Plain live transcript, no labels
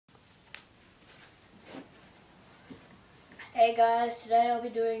Hey guys, today I'll be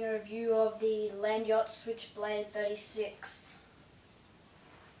doing a review of the Landyachtz Switchblade 36.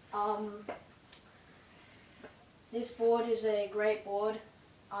 This board is a great board.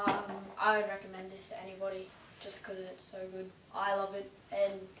 I would recommend this to anybody just because it's so good. I love it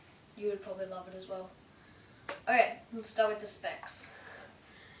and you would probably love it as well. Okay, let's start with the specs.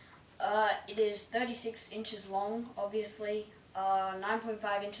 It is 36 inches long, obviously,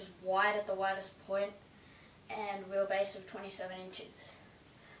 9.5 inches wide at the widest point, and wheelbase of 27 inches.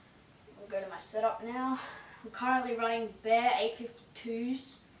 We'll go to my setup now. I'm currently running bare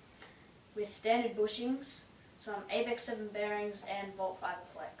 852s with standard bushings, some ABEX 7 bearings and Volt Fiber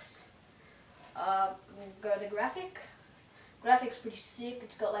Flex. We'll go to the graphic. Graphic's pretty sick.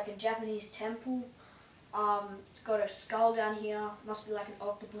 It's got like a Japanese temple. It's got a skull down here. Must be like an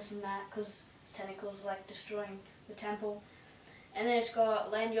octopus in that because its tentacles like destroying the temple. And then it's got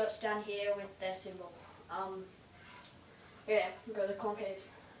Landyachtz down here with their symbol. Yeah, we'll go to the concave.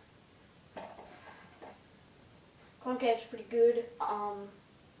 Concave's pretty good.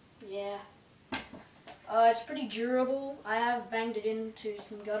 Yeah. It's pretty durable. I have banged it into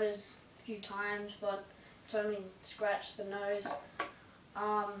some gutters a few times, but it's only scratched the nose.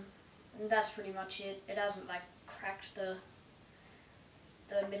 And that's pretty much it. It hasn't like cracked the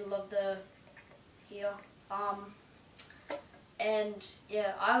middle of the here. And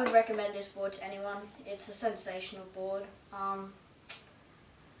yeah, I would recommend this board to anyone. It's a sensational board.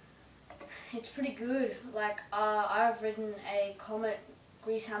 It's pretty good. Like I've ridden a Comet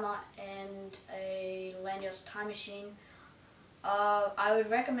grease hammer and a Landyachtz time machine. I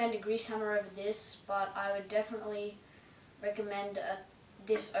would recommend a grease hammer over this, but I would definitely recommend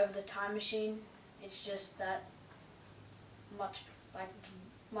this over the time machine. It's just that much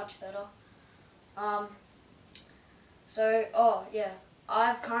better.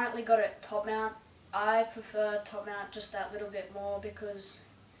 I've currently got it top mount. I prefer top mount just that little bit more because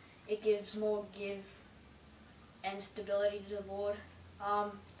it gives more give and stability to the board.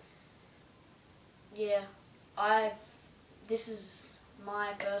 This is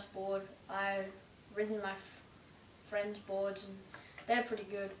my first board. I've ridden my friends' boards and they're pretty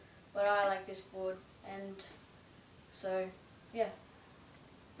good, but I like this board, and so yeah.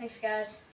 Thanks guys.